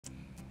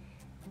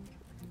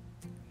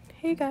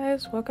Hey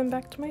guys, welcome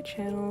back to my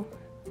channel.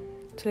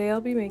 Today I'll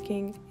be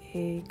making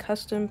a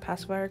custom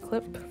pacifier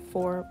clip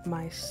for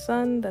my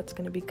son that's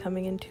going to be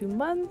coming in 2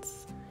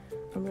 months.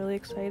 I'm really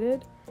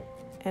excited,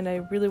 and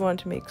I really wanted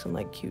to make some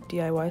like cute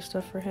DIY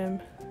stuff for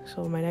him,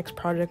 so my next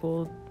project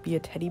will be a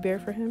teddy bear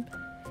for him.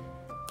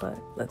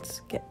 But let's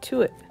get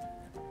to it.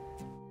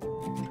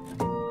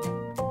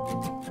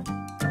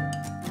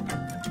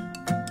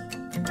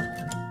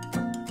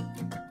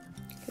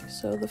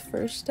 So the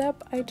first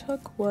step I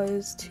took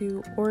was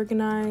to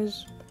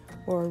organize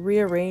or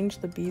rearrange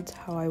the beads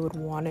how I would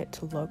want it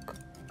to look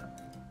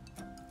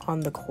on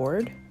the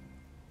cord.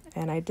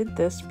 And I did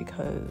this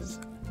because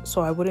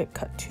so I wouldn't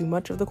cut too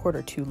much of the cord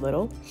or too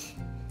little.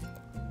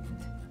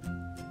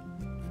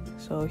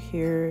 So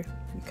here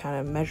you kind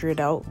of measure it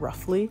out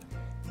roughly,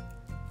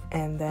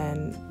 and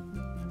then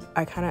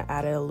I kind of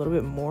added a little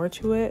bit more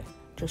to it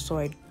just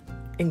so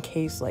in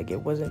case like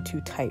it wasn't too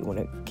tight when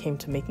it came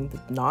to making the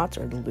knots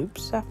or the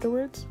loops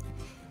afterwards.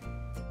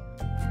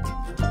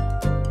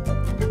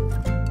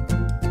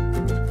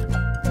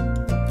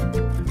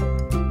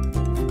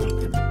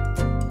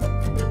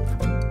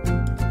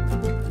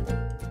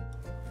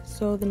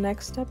 So the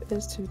next step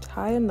is to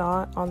tie a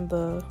knot on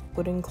the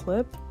wooden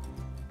clip.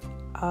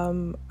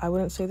 I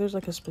wouldn't say there's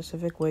like a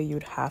specific way you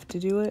would have to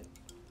do it.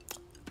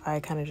 I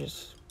kind of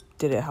just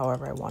did it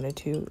however I wanted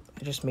to.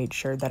 I just made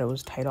sure that it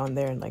was tight on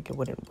there and like it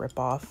wouldn't rip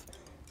off.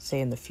 Say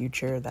in the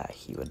future that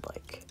he would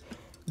like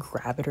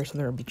grab it or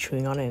something or be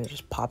chewing on it and it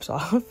just pops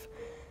off.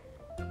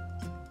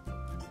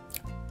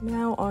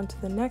 Now on to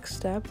the next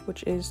step,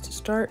 which is to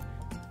start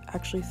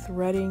actually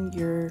threading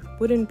your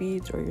wooden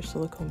beads or your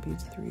silicone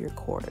beads through your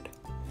cord.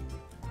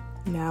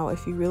 Now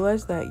if you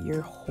realize that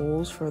your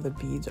holes for the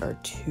beads are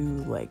too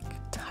like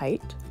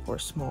tight or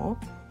small,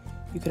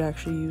 you could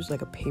actually use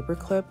like a paper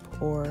clip,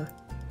 or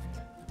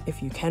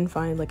if you can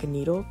find like a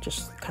needle,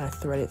 just kind of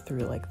thread it through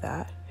like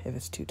that if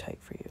it's too tight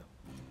for you.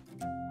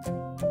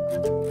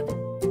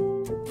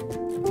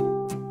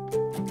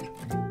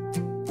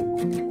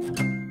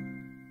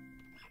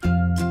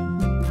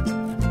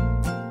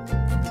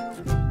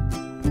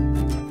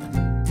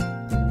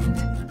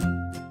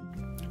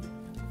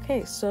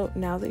 Okay, so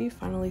now that you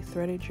finally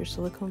threaded your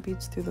silicone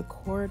beads through the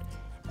cord,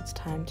 it's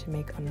time to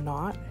make a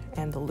knot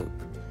and the loop.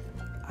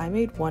 I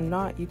made one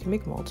knot, you can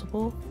make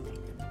multiple.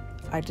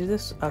 I did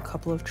this a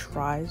couple of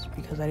tries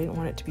because I didn't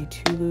want it to be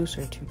too loose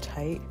or too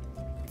tight,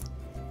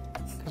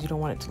 because you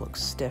don't want it to look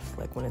stiff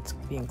like when it's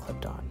being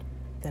clipped on.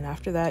 Then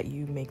after that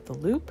you make the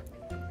loop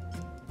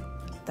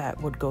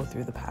that would go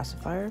through the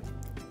pacifier,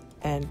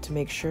 and to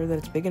make sure that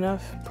it's big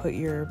enough, put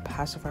your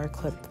pacifier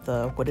clip,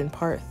 the wooden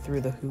part,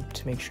 through the hoop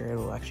to make sure it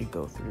will actually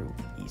go through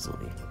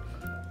easily.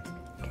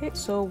 Okay,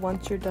 so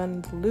once you're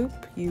done the loop,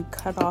 you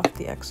cut off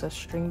the excess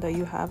string that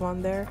you have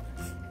on there,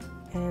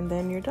 and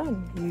then you're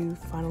done. You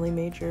finally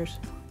made your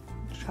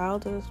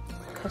child a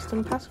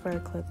custom pacifier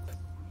clip.